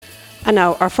And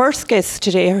now our first guests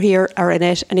today are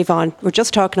Annette and Yvonne. We're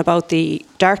just talking about the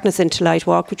Darkness into Light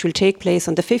walk, which will take place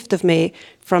on the 5th of May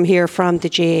from the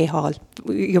GA Hall.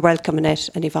 You're welcome, Annette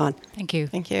and Yvonne. Thank you.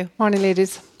 Thank you. Morning,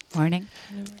 ladies. Morning.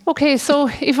 Okay, so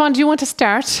Yvonne, do you want to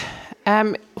start?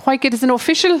 Whitegate is an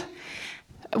official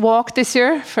walk this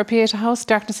year for Pieta House,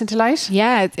 Darkness into Light.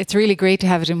 Yeah, it's really great to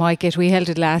have it in Whitegate. We held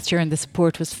it last year and the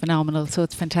support was phenomenal. So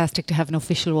it's fantastic to have an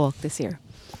official walk this year.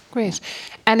 Great.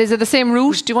 And is it the same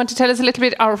route? Do you want to tell us a little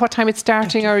bit, or what time it's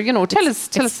starting, or tell us?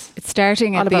 It's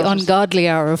starting at the ungodly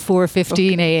hour of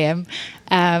 4:15 a.m.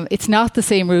 It's not the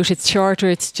same route. It's shorter.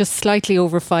 It's just slightly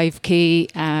over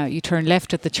 5k. You turn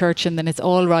left at the church, and then it's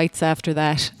all rights after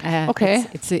that. Okay.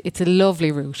 It's a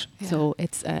lovely route. Yeah. So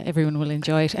it's everyone will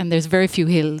enjoy it, and there's very few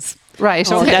hills. Right.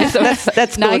 Oh,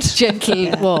 that's nice,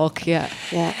 gentle walk. Yeah.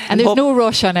 And there's no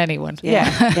rush on anyone.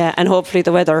 Yeah. And hopefully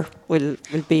the weather will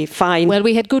be fine. Well,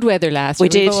 we had good weather last year.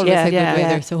 We've always had good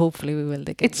weather, yeah. so hopefully we will.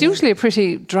 It's usually a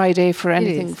pretty dry day for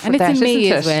anything. And it's in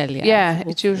May as well. Yeah,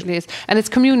 it usually is. And it's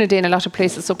communal day in a lot of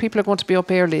places, so people are going to be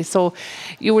up early. So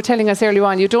you were telling us earlier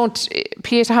on,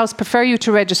 Pieta House prefer you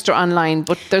to register online,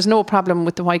 but there's no problem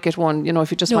with the Whitegate one,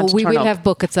 if you just want to turn up. No, we will have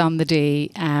buckets on the day.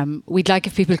 We'd like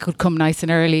if people could come nice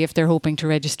and early if they're hoping to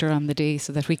register on the day,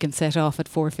 so that we can set off at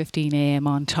 4:15 a.m.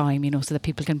 on time, so that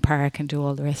people can park and do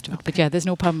all the rest of it. But yeah, there's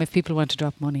no problem if people want to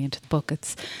drop money into the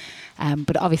buckets.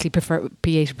 But obviously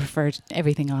Pieta preferred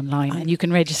everything online, and you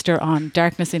can register on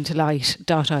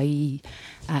darknessintolight.ie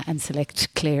and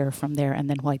select Clare from there, and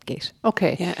then Whitegate.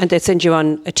 Okay. Yeah, and they send you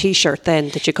on a T-shirt then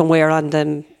that you can wear on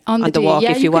the walk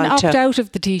if you want to. You can opt out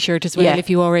of the T-shirt as well if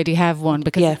you already have one,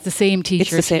 because it's the same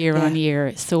T-shirt year on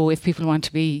year. So if people want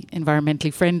to be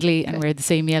environmentally friendly and wear the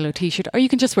same yellow T-shirt, or you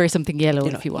can just wear something yellow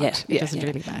if you want. It doesn't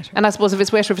really matter. And I suppose if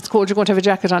it's wet or if it's cold, you're going to have a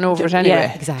jacket on over it anyway.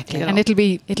 Yeah, exactly. And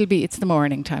it's the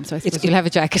morning time, so I suppose you'll have a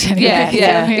jacket anyway.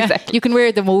 Yeah, exactly. You can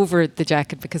wear them over the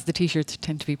jacket because the T-shirts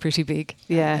tend to be pretty big.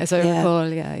 Yeah. As I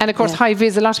recall, And of course, high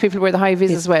vis, a lot of people wear the high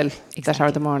vis as well that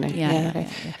are the morning. Yeah.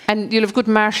 And you'll have good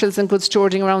marshals and good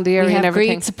stewarding around the area. We have and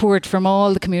everything. Great support from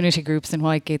all the community groups in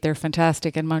Whitegate. They're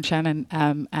fantastic, and Mount Shannon,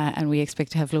 and we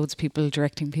expect to have loads of people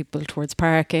directing people towards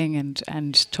parking and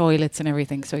toilets and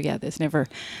everything. So yeah, there's never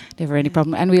any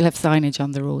problem. And we'll have signage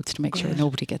on the roads to make sure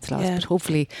nobody gets lost. But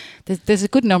hopefully there's a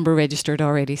good number registered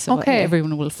already, so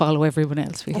everyone will follow everyone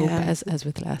else, we hope, as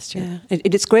with last year. Yeah.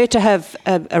 It's great to have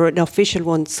an official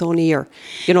one so near,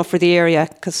 for the area,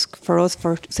 because for us,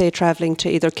 say travelling to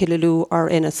either Killaloe or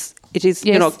Ennis, it is,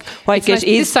 Whitegate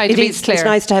is it's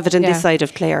nice to have it in this side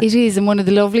of Clare. It is, and one of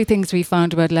the lovely things we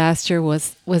found about last year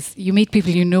was you meet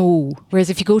people whereas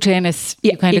if you go to Ennis,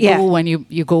 you kind of go when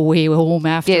you go away home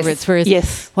afterwards. Whereas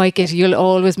Whitegate, you'll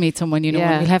always meet someone, and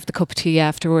you'll have the cup of tea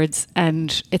afterwards,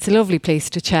 and it's a lovely place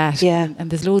to chat. Yeah.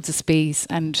 And there's loads of space,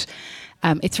 and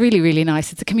it's really, really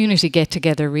nice. It's a community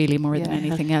get-together, really, more than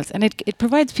anything else. And it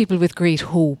provides people with great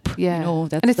hope. Yeah.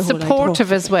 That's and it's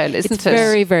supportive as well, isn't it? It's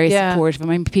very, very supportive. I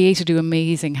mean, Pieta do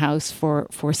amazing house for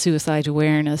suicide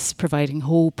awareness, providing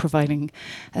hope, providing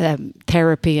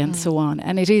therapy and so on.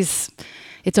 And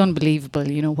it's unbelievable,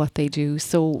 what they do.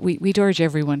 So we'd urge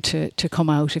everyone to come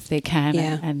out if they can.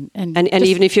 Yeah. And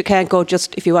even if you can't go,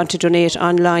 just if you want to donate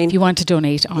online. If you want to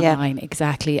donate online,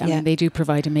 exactly. I mean, they do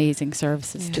provide amazing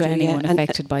services to anyone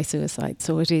affected by suicide.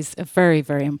 So it is a very,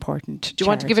 very important Do you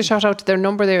want to give a shout out to their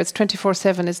number there? It's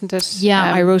 24/7, isn't it? Yeah,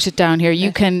 I wrote it down here.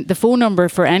 You can. The phone number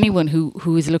for anyone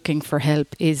who is looking for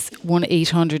help is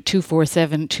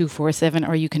 1-800-247-247,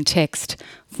 or you can text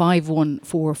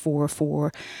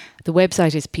 51444. The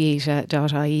website is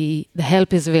pieta.ie. The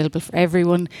help is available for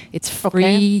everyone. It's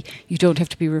free. You don't have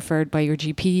to be referred by your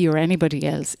GP or anybody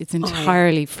else. It's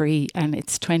entirely free, and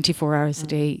it's 24 hours a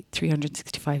day,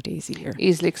 365 days a year.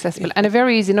 Easily accessible. And a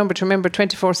very easy number to remember,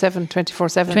 24/7,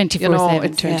 24/7.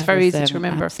 24/7. It's very easy to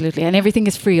remember. Absolutely. And everything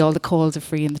is free. All the calls are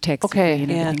free and the texts are free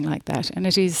and everything like that. And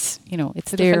it is,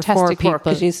 it's there for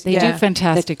people. They do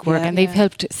fantastic work, and they've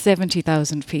helped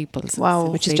 70,000 people.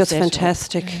 Wow. Which is just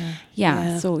fantastic.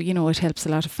 Yeah. So, it helps a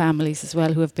lot of families as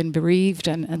well who have been bereaved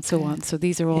and so on. So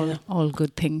these are all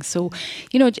good things. So,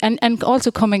 and also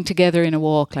coming together in a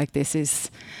walk like this is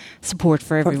support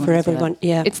for everyone. For everyone,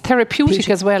 It's therapeutic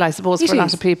as well, I suppose, for a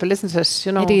lot of people, isn't it?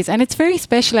 It is. And it's very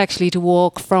special actually to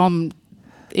walk from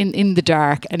in the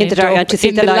dark. And in the dark, and to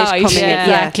see the light coming in.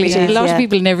 Exactly. A lot of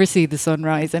people never see the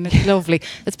sunrise, and it's lovely,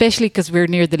 especially because we're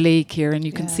near the lake here, and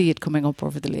you can see it coming up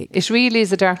over the lake. It really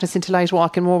is a darkness into light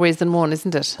walk in more ways than one,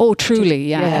 isn't it? Oh, truly,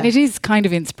 yeah. And it is kind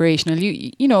of inspirational.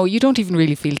 You know, you don't even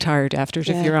really feel tired after it,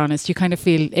 if you're honest. You kind of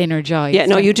feel energized. Yeah,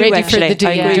 no, you do actually. I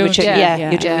agree with you.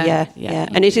 Yeah, you do. Yeah.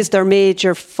 And it is their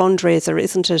major fundraiser,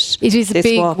 isn't it? It is a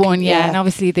big one, and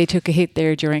obviously they took a hit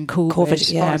there during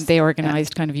COVID. They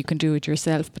organised kind of, you can do it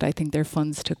yourself, but I think their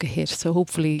funds took a hit. So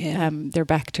hopefully they're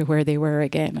back to where they were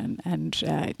again, and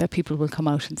that people will come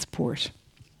out and support.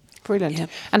 Brilliant. Yeah.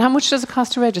 And how much does it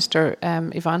cost to register,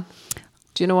 Yvonne?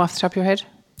 Do you know off the top of your head?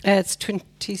 It's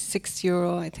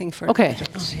 €26, I think, for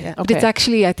But it's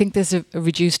actually, I think there's a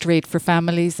reduced rate for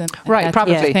families and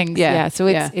probably things. So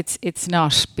it's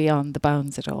not beyond the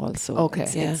bounds at all. So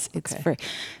it's very,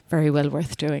 very well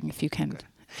worth doing if you can.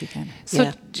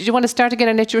 So do you want to start again,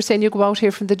 Annette? You were saying you go out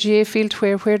here from the GA field.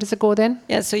 Where does it go then?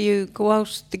 Yeah, so you go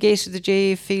out the gate of the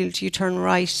GA field, you turn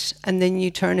right, and then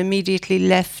you turn immediately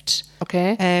left.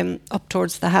 Up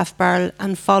towards the half barrel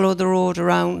and follow the road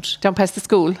around. Down past the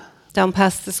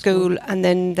school, and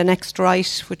then the next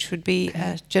right, which would be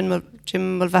Jim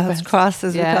Mulvah's Cross,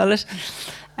 as we call it.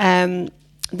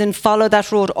 Then follow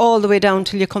that road all the way down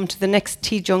till you come to the next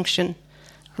T-junction,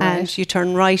 and you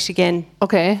turn right again.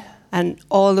 And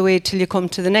all the way till you come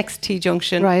to the next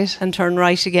T-junction, and turn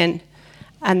right again.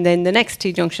 And then the next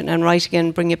T-junction and right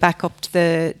again, bring you back up to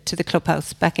the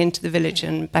clubhouse, back into the village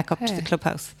and back up to the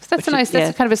clubhouse. So that's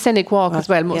that's kind of a scenic walk as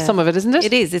well, some of it, isn't it?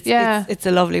 It is. It's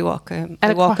a lovely walk.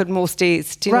 I walk it most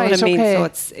days. Do you know what I mean? So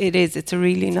it's a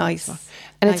really nice.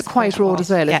 And it's a quiet road as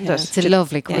well, isn't it? It's a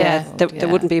lovely quiet road. There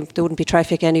wouldn't be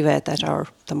traffic anyway at that hour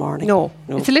of the morning. No.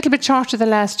 It's a little bit shorter than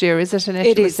last year, is it? Annette,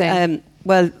 it is.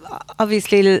 Well,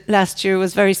 obviously last year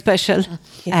was very special.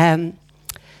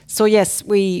 So yes,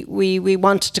 we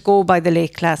wanted to go by the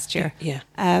lake last year.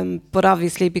 But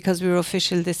obviously, because we were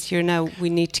official this year now,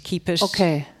 we need to keep it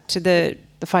to the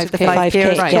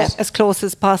 5K, as close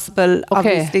as possible.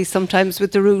 Obviously, sometimes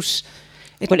with the route.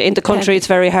 Well, in the country, it's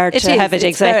very hard to have it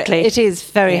exactly. It is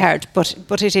very hard,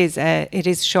 but it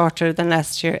is shorter than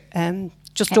last year.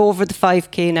 Just over the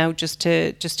 5K now, just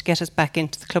to get us back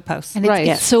into the clubhouse. And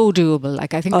it's so doable.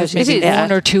 Like, I think there's maybe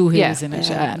one or two hills in it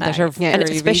that are very and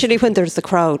especially when there's the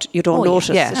crowd, you don't notice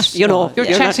it. You know, you're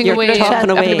chatting away, talking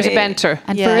away. A bit of banter.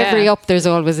 And for every up, there's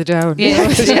always a down.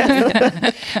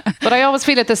 But I always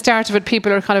feel at the start of it,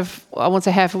 people are kind of, I won't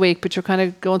say half awake, but you're kind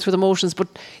of going through the motions. But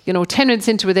 10 minutes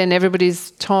into it, then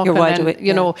everybody's talking. You're wide awake,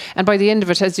 and by the end of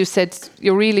it, as you said,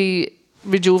 you're really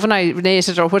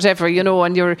rejuvenated or whatever,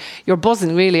 and you're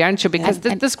buzzing, really, aren't you? Because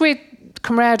there's great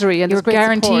camaraderie and you're there's great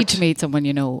guaranteed support. to meet someone,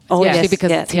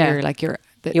 because it's here, like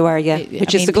you are,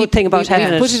 which is the good thing about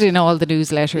having it. Put it in all the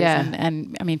newsletters,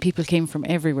 and I mean, people came from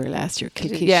everywhere last year,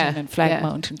 Kilkishen and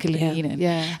Flagmount and Killeen,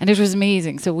 and it was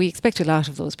amazing. So we expect a lot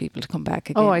of those people to come back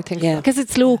again. I think so. Because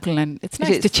it's local and it's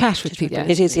nice to chat with people.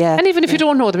 It is, And even if you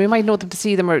don't know them, you might know them to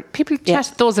see them, or people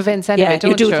chat at those events anyway,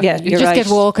 don't you? You just get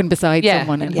walking beside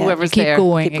someone and whoever's keep there.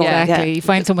 going. Exactly. You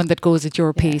find someone that goes at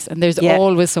your pace, and there's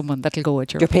always someone that'll go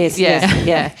at your pace.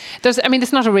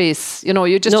 It's not a race.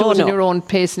 You just do it in your own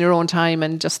pace and your own time,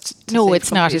 and just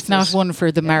it's not. It's not one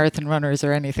for the marathon runners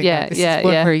or anything. This is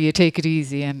one where you take it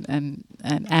easy and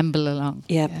amble along.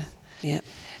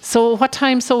 So what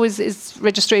time is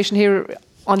registration here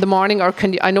on the morning, or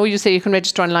I know you say you can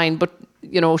register online, but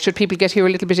should people get here a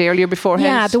little bit earlier beforehand?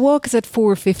 Yeah, the walk is at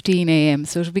 4:15 a.m.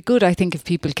 So it'd be good, I think, if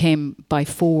people came by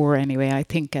 4 anyway. I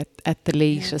think at the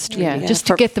latest, just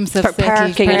to get themselves for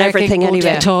parking and everything, go anyway.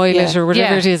 To the toilet or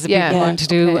whatever it is that people want to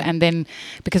do, and then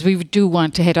because we do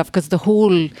want to head off, because the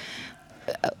whole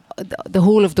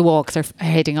of the walks are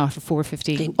heading off at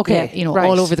 4:15.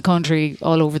 All over the country,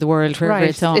 all over the world, wherever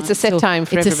it's on. It's a set time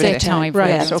for everybody. It's a set time,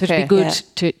 right? So it'd be good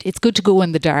it's good to go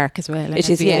in the dark as well. It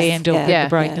is, they end up with the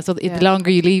brightness. So the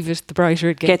longer you leave it, the brighter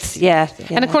it gets.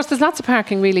 And of course, there's lots of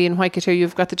parking really in Whitegate here.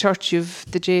 You've got the church, you've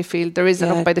the J field. There is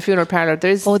up by the funeral parlour.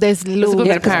 There's loads a good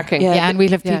bit of parking. And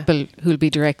we'll have people who'll be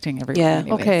directing everyone.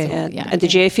 And the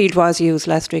J field was used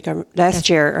last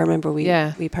year. I remember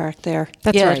we parked there.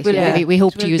 That's right. We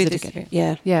hope to use it again.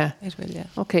 Yeah, it will.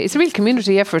 Okay, it's a real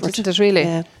community effort, isn't it?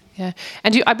 Really. Yeah.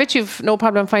 And I bet you've no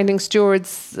problem finding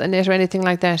stewards, Annette, or anything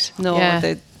like that. No,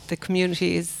 the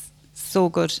community is so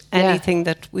good. Anything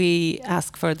that we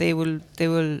ask for, they will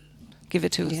give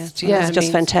it to us. It's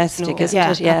just fantastic, isn't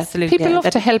it? Yeah, absolutely. People love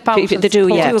to help out. They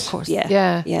do, of course.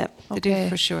 Yeah. They do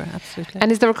for sure, absolutely.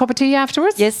 And is there a cup of tea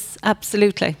afterwards? Yes,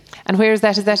 absolutely. And where is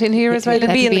that? Is that in here as well?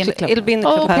 It'll be in the club. It'll be in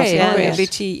the clubhouse. Okay, It'll be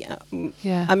tea.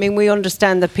 I mean, we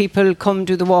understand that people come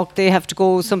do the walk. They have to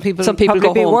go. Some people probably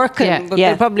go be home. working, but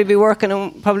they'll probably be working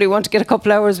and probably want to get a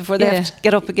couple hours before they have to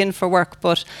get up again for work.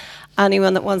 But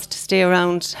anyone that wants to stay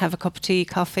around, have a cup of tea,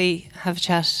 coffee, have a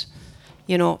chat,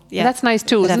 that's nice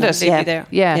too, isn't it?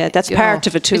 Yeah, that's part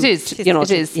of it too. It is.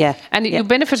 It is. Yeah, and you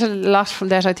benefit a lot from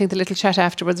that. I think the little chat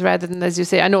afterwards, rather than, as you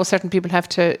say, I know certain people have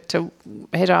to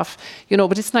head off,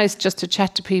 but it's nice just to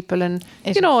chat to people and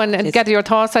and gather your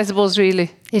thoughts, I suppose.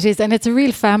 Really, it is, and it's a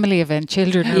real family event.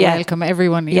 Children are welcome,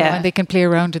 everyone, you know, and they can play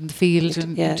around in the field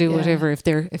and do whatever if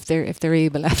they're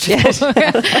able after.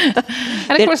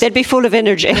 And of course, they'd be full of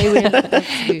energy.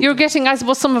 You're getting, I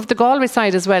suppose, some of the Galway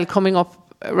side as well coming up,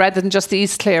 rather than just the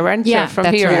East Clare, aren't you? From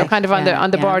here, right. You're kind of on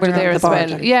the border there as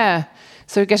well. Yeah.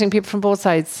 So you're getting people from both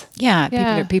sides.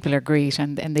 Yeah, people are great,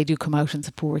 and they do come out and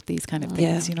support these kind of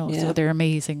things, so they're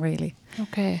amazing, really.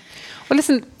 Okay. Well,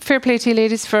 listen, fair play to you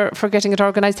ladies for getting it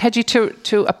organised. Had you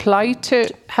to apply to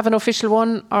have an official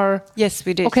one, or? Yes,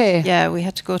 we did. Okay. Yeah, we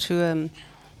had to go to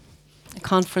a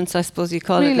conference, I suppose you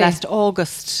call it, last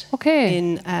August. Okay.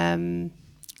 In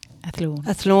Athlone.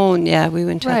 Athlone, we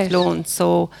went to Athlone.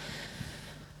 So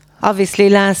obviously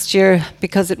last year,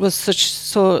 because it was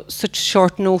such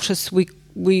short notice,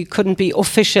 we couldn't be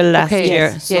official last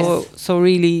year. So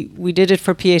really we did it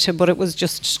for Pieta, but it was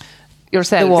just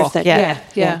yourself. The walk.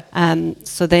 Yeah.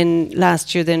 So then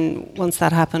last year, once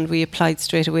that happened, we applied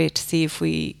straight away to see if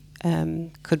we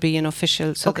could be an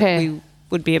official, so that we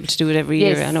would be able to do it every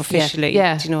year and officially.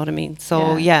 Do you know what I mean?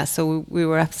 So so we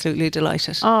were absolutely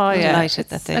delighted. Delighted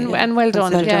that they and well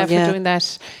done, for doing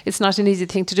that. It's not an easy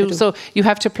thing to do. So you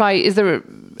have to apply. Is there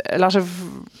a lot of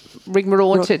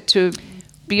rigmarole to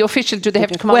be official? Do they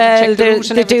have to come out and check the route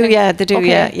and everything? They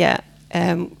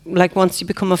do. Like once you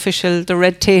become official, the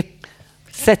red tape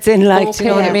sets in. Like, do you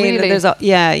know what I mean? Really?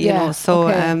 There's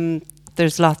So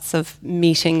there's lots of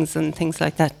meetings and things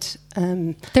like that.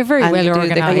 They're very well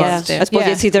organised. I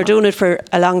suppose they're doing it for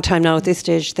a long time now. At this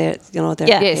stage, they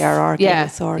are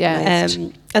organised.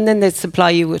 And then they supply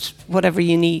you with whatever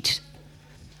you need.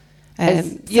 As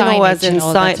in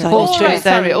posters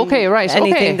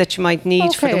anything that you might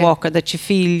need for the walk, or that you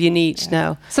feel you need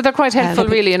now. So they're quite helpful,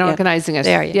 really, in organising it.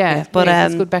 But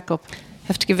it's good backup.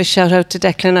 Have to give a shout out to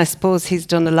Declan. I suppose he's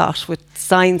done a lot with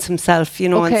signs himself,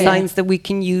 and signs that we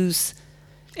can use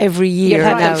every year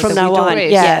from now on.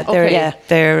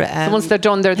 They're once they're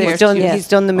done, they're there. He's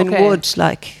done them in wood,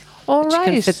 like. Which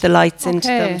can fit the lights into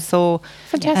them, so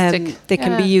fantastic. They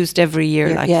can be used every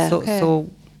year. So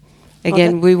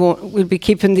again, we'll be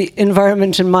keeping the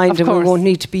environment in mind, and we won't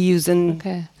need to be using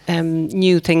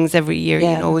new things every year.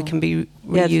 We can be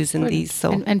reusing these.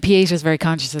 So and Pieta is very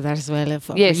conscious of that as well, of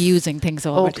reusing things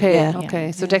over.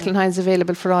 Okay. So Declan Hynes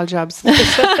available for all jobs.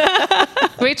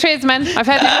 Great tradesman. I've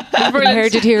had him. I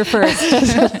heard it here first.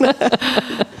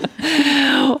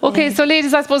 Okay, so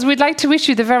ladies, I suppose we'd like to wish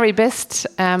you the very best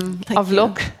of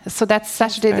luck. So that's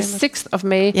Saturday the 6th of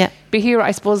May. Be here,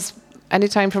 I suppose,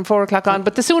 anytime from 4 o'clock on,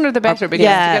 but the sooner the better, because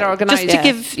to get organised.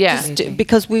 Just to give,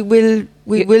 because we will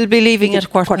be leaving at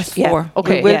 4:15.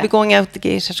 We will be going out the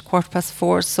gate at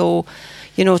 4:15. So,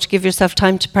 to give yourself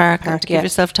time to park and to give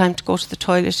yourself time to go to the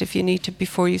toilet if you need to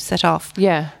before you set off.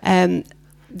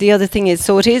 The other thing is,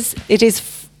 so it is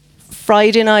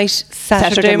Friday night,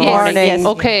 Saturday morning.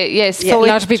 So a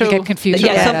lot of people get confused.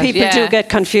 Some people do get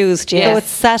confused. So it's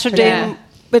Saturday,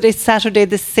 but it's Saturday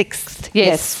the 6th.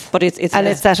 Yes, but it's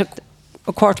at a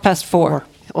 4:15.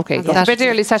 Okay, a bit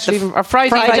early Saturday or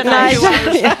Friday night.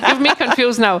 You've me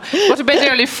confused now. But a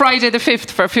bit early Friday the 5th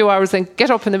for a few hours, and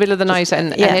get up in the middle of the night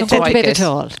and head to Whitegate at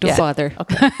all. Don't bother.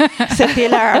 Set the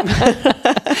alarm.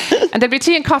 And there'll be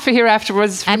tea and coffee here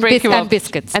afterwards. And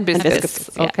biscuits. And biscuits.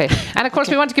 Okay. And of course,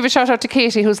 we want to give a shout out to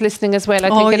Katie, who's listening as well. I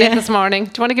think Annette this morning.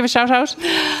 Do you want to give a shout out?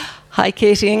 Hi,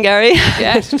 Katie and Gary.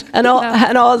 and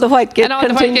all the Whitegate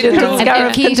contingent.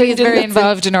 And Katie is very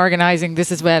involved in organising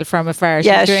this as well from afar.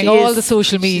 She's doing all the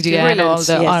social media and all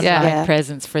the online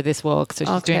presence for this walk. So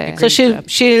she's doing a great job.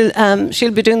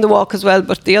 She'll be doing the walk as well,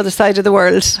 but the other side of the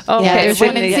world. There's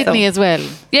one in Sydney as well.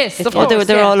 Yes, of course.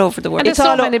 They're all over the world. And there's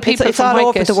so many people it's all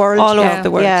over the world. All over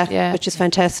the world. Which is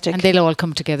fantastic. And they'll all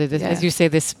come together. As you say,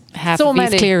 this half of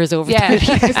East Clare is over.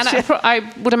 And I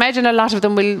would imagine a lot of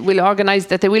them will organise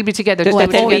that they will be together.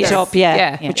 They'll meet up,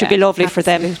 which would be lovely for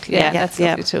them. That's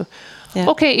lovely too.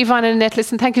 Okay, Yvonne and Annette,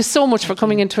 listen, thank you so much for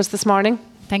coming in to us this morning.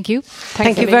 Thank you.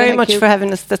 Thank you very much for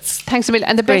having us. Thanks a million,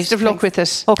 and the best of luck with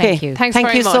it. Okay. Thank you.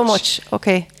 Thank you so much.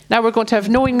 Okay. Now we're going to have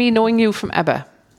Knowing Me, Knowing You from ABBA.